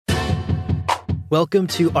Welcome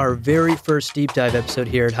to our very first deep dive episode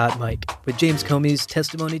here at Hot Mic. With James Comey's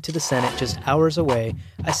testimony to the Senate just hours away,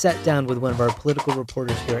 I sat down with one of our political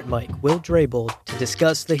reporters here at Mic, Will Drabel, to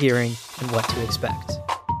discuss the hearing and what to expect.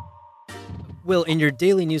 Will, in your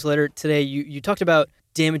daily newsletter today, you talked about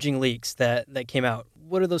damaging leaks that came out.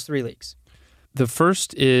 What are those 3 leaks? The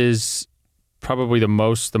first is probably the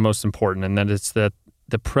most important, and that is that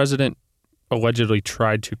the president allegedly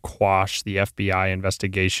tried to quash the FBI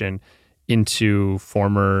investigation into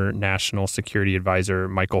former National Security Advisor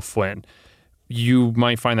Michael Flynn. You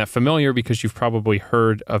might find that familiar because you've probably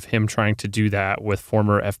heard of him trying to do that with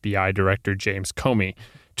former FBI Director James Comey.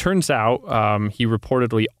 Turns out he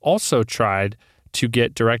reportedly also tried to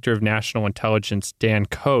get Director of National Intelligence Dan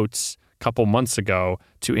Coats a couple months ago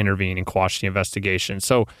to intervene and quash the investigation.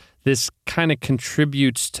 So this kind of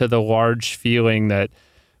contributes to the large feeling that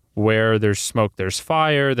where there's smoke, there's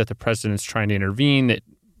fire, that the president's trying to intervene, that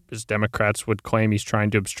as Democrats would claim he's trying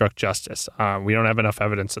to obstruct justice. We don't have enough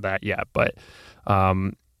evidence of that yet, but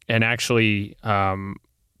Dan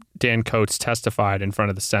Coats testified in front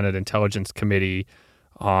of the Senate Intelligence Committee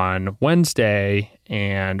on Wednesday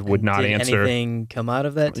and would not answer. Did anything come out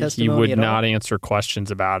of that testimony? He would not answer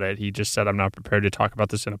questions about it. He just said, "I'm not prepared to talk about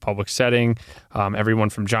this in a public setting." Everyone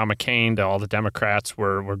from John McCain to all the Democrats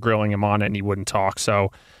were grilling him on it, and he wouldn't talk.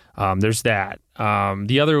 So there's that.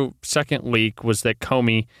 The other second leak was that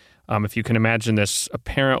Comey, if you can imagine this,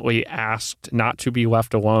 apparently asked not to be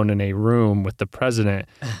left alone in a room with the president,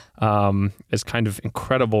 as kind of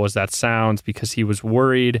incredible as that sounds, because he was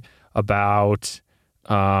worried about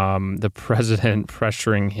the president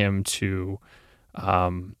pressuring him to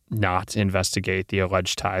not investigate the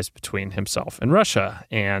alleged ties between himself and Russia.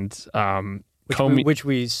 And Comey, which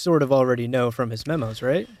we sort of already know from his memos,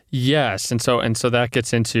 right? Yes, and so that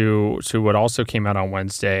gets into what also came out on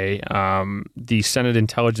Wednesday. The Senate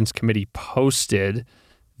Intelligence Committee posted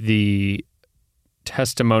the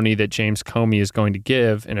testimony that James Comey is going to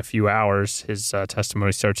give in a few hours. His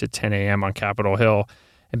testimony starts at 10 a.m. on Capitol Hill,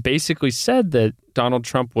 and basically said that Donald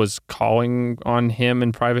Trump was calling on him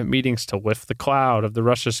in private meetings to lift the cloud of the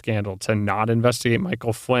Russia scandal, to not investigate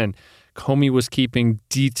Michael Flynn. Comey was keeping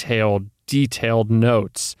detailed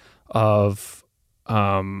notes of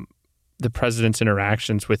the president's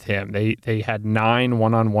interactions with him. They had 9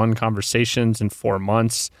 one-on-one conversations in 4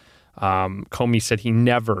 months. Comey said he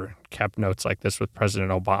never kept notes like this with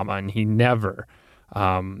President Obama, and he never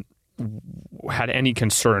had any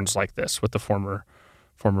concerns like this with the former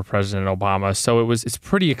President Obama. So it's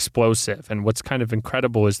pretty explosive. And what's kind of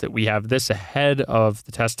incredible is that we have this ahead of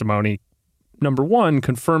the testimony. Number one,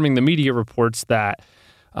 confirming the media reports that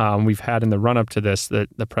we've had in the run-up to this, that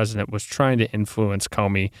the president was trying to influence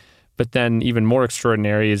Comey. But then even more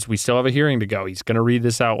extraordinary is we still have a hearing to go. He's going to read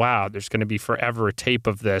this out loud. There's going to be forever a tape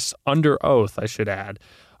of this, under oath, I should add,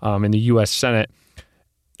 in the U.S. Senate.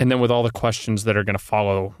 And then with all the questions that are going to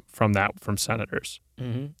follow from senators.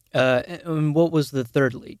 Mm-hmm. And what was the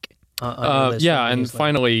third leak? And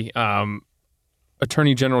finally,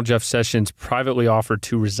 Attorney General Jeff Sessions privately offered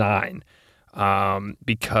to resign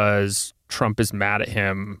because Trump is mad at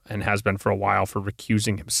him and has been for a while for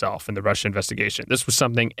recusing himself in the Russia investigation. This was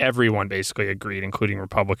something everyone basically agreed, including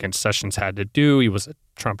Republicans, Sessions had to do. He was a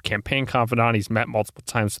Trump campaign confidant. He's met multiple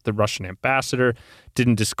times with the Russian ambassador,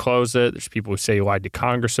 didn't disclose it. There's people who say he lied to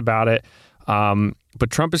Congress about it. But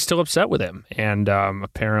Trump is still upset with him. And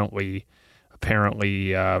apparently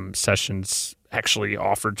Sessions actually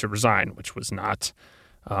offered to resign, which was not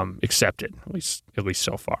accepted, at least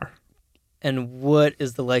so far. And what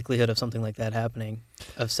is the likelihood of something like that happening,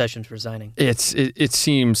 of Sessions resigning? It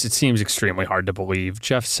seems extremely hard to believe.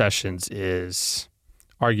 Jeff Sessions is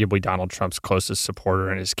arguably Donald Trump's closest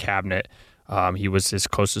supporter in his cabinet. He was his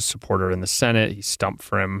closest supporter in the Senate. He stumped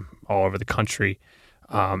for him all over the country.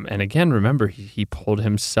 And again, remember, he pulled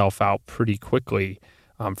himself out pretty quickly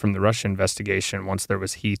from the Russia investigation once there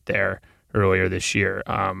was heat there earlier this year.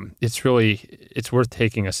 It's worth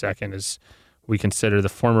taking a second as we consider the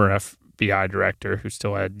former FBI director, who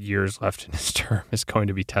still had years left in his term, is going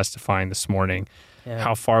to be testifying this morning. Yeah.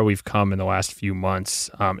 How far we've come in the last few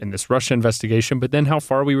months in this Russia investigation, but then how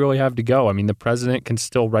far we really have to go. I mean, the president can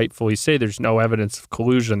still rightfully say there's no evidence of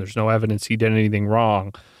collusion. There's no evidence he did anything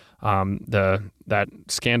wrong. That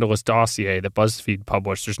scandalous dossier that BuzzFeed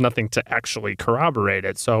published, there's nothing to actually corroborate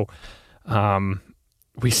it. So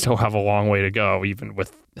we still have a long way to go, even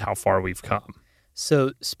with how far we've come.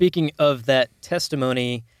 So speaking of that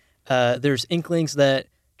testimony, there's inklings that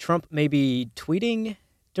Trump may be tweeting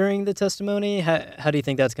during the testimony. How do you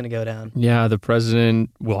think that's going to go down? Yeah, the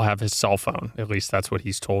president will have his cell phone. At least that's what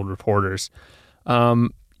he's told reporters.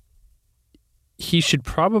 He should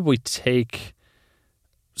probably take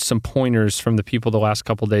some pointers from the people the last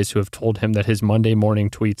couple of days who have told him that his Monday morning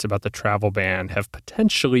tweets about the travel ban have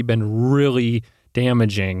potentially been really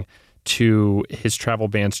damaging to his travel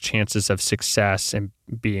ban's chances of success and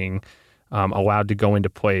being allowed to go into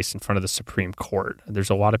place in front of the Supreme Court. There's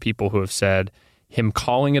a lot of people who have said him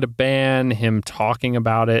calling it a ban, him talking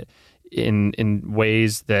about it in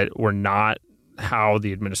ways that were not how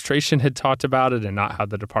the administration had talked about it and not how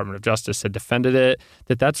the Department of Justice had defended it,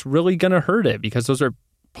 that's really going to hurt it because those are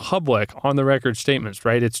public, on-the-record statements,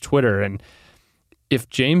 right? It's Twitter. And if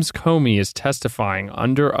James Comey is testifying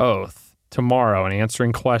under oath tomorrow and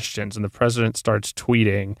answering questions and the president starts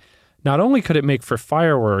tweeting, not only could it make for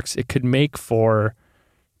fireworks, it could make for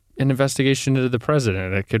an investigation into the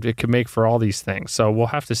president. It could make for all these things. So we'll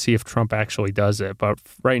have to see if Trump actually does it. But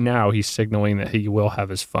right now, he's signaling that he will have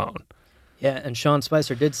his phone. Yeah, and Sean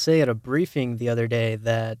Spicer did say at a briefing the other day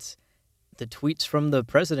that the tweets from the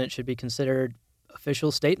president should be considered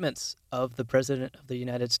official statements of the president of the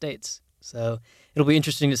United States. So it'll be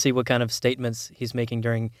interesting to see what kind of statements he's making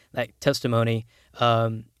during that testimony.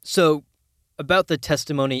 So about the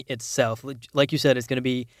testimony itself, like you said, it's going to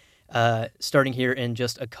be starting here in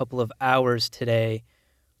just a couple of hours today.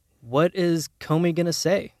 What is Comey going to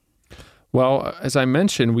say? Well, as I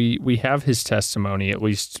mentioned, we have his testimony, at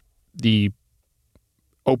least the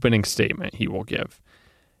opening statement he will give.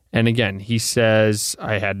 And again, he says,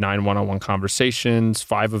 I had 9 one-on-one conversations.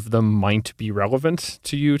 5 of them might be relevant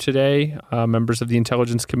to you today, members of the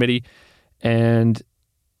Intelligence Committee. And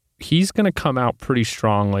he's going to come out pretty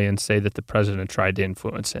strongly and say that the president tried to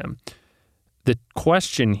influence him. The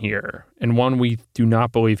question here, and one we do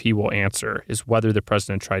not believe he will answer, is whether the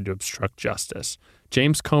president tried to obstruct justice.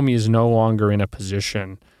 James Comey is no longer in a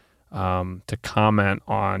position to comment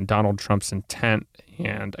on Donald Trump's intent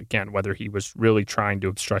and, again, whether he was really trying to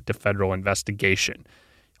obstruct a federal investigation.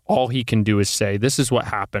 All he can do is say, this is what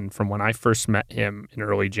happened from when I first met him in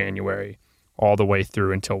early January all the way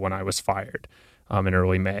through until when I was fired in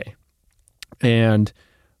early May. And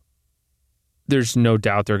there's no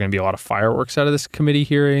doubt there are going to be a lot of fireworks out of this committee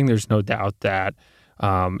hearing. There's no doubt that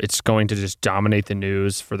it's going to just dominate the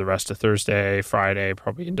news for the rest of Thursday, Friday,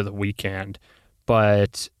 probably into the weekend.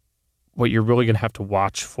 But what you're really going to have to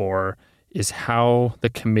watch for is how the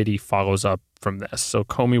committee follows up from this. So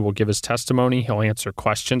Comey will give his testimony. He'll answer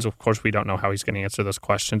questions. Of course, we don't know how he's going to answer those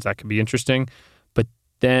questions. That could be interesting. But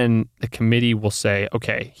then the committee will say,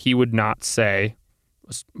 okay, he would not say,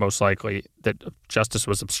 most likely, that justice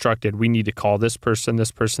was obstructed. We need to call this person,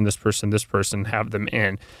 this person, this person, this person, have them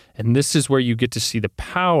in. And this is where you get to see the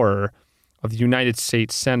power of the United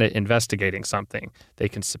States Senate investigating something. They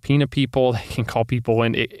can subpoena people, they can call people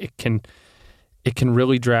in. It can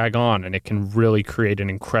really drag on, and it can really create an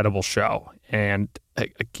incredible show. And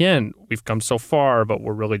again, we've come so far, but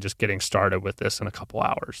we're really just getting started with this in a couple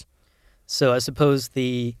hours. So I suppose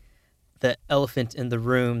the elephant in the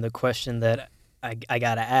room, the question that I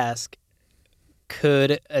got to ask,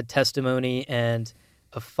 could a testimony and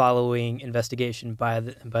a following investigation by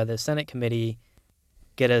the Senate committee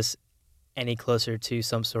get us any closer to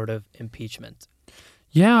some sort of impeachment?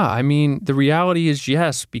 Yeah, I mean, the reality is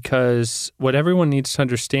yes, because what everyone needs to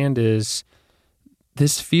understand is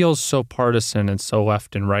this feels so partisan and so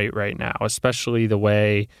left and right now, especially the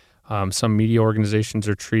way some media organizations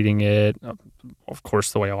are treating it. Of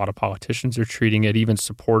course, the way a lot of politicians are treating it, even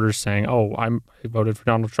supporters saying, oh, I voted for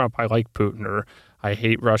Donald Trump, I like Putin, or I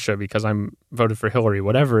hate Russia because I'm voted for Hillary,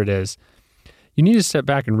 whatever it is. You need to step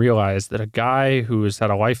back and realize that a guy who has had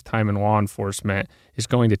a lifetime in law enforcement is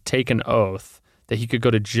going to take an oath that he could go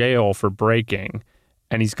to jail for breaking,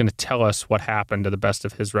 and he's going to tell us what happened to the best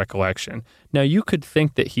of his recollection. Now, you could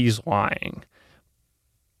think that he's lying,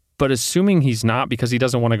 but assuming he's not because he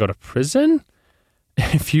doesn't want to go to prison,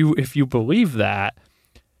 if you believe that,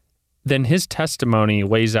 then his testimony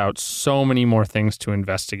lays out so many more things to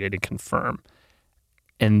investigate and confirm.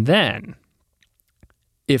 And then,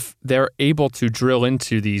 if they're able to drill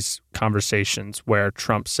into these conversations where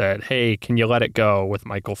Trump said, hey, can you let it go with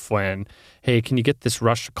Michael Flynn? Hey, can you get this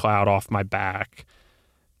Russia cloud off my back?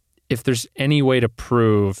 If there's any way to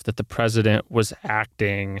prove that the president was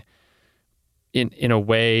acting in a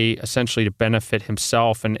way essentially to benefit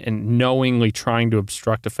himself and knowingly trying to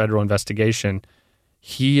obstruct a federal investigation,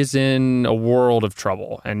 he is in a world of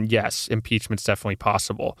trouble. And yes, impeachment's definitely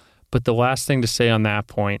possible. But the last thing to say on that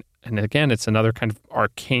point, and again, it's another kind of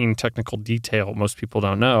arcane technical detail most people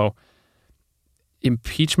don't know,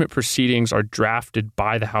 impeachment proceedings are drafted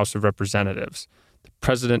by the House of Representatives. The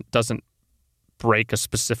president doesn't break a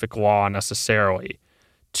specific law necessarily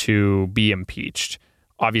to be impeached.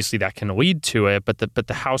 Obviously, that can lead to it, but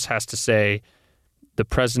the House has to say the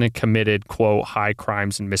president committed, quote, high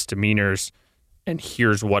crimes and misdemeanors, and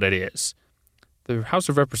here's what it is. The House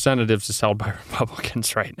of Representatives is held by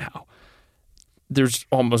Republicans right now. There's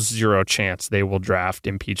almost zero chance they will draft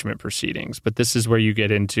impeachment proceedings. But this is where you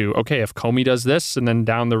get into, okay, if Comey does this and then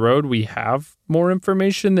down the road we have more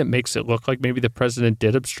information that makes it look like maybe the president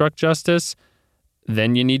did obstruct justice,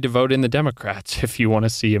 then you need to vote in the Democrats if you want to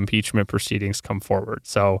see impeachment proceedings come forward.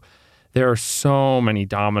 So there are so many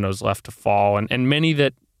dominoes left to fall and many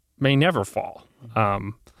that may never fall.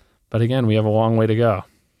 But again, we have a long way to go.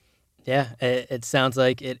 Yeah, it sounds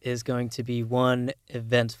like it is going to be one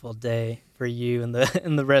eventful day for you and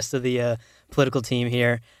the rest of the political team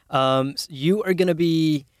here. You are going to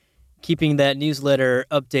be keeping that newsletter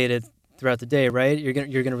updated throughout the day, right?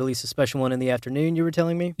 You're gonna release a special one in the afternoon, you were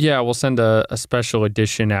telling me? Yeah, we'll send a special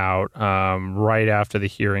edition out right after the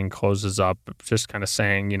hearing closes up, just kind of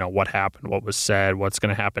saying, what happened, what was said, what's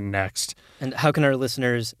going to happen next. And how can our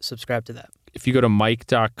listeners subscribe to that? If you go to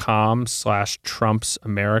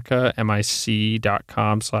mic.com/TrumpsAmerica,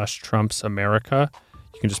 mic.com/TrumpsAmerica,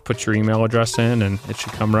 you can just put your email address in and it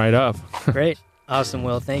should come right up. Great. Awesome,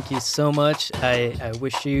 Will. Thank you so much. I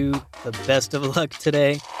wish you the best of luck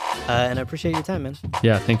today, and I appreciate your time, man.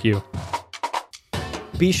 Yeah, thank you.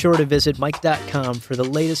 Be sure to visit mic.com for the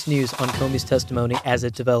latest news on Comey's testimony as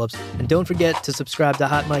it develops. And don't forget to subscribe to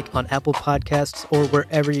Hot Mic on Apple Podcasts or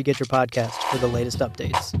wherever you get your podcasts for the latest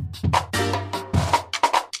updates.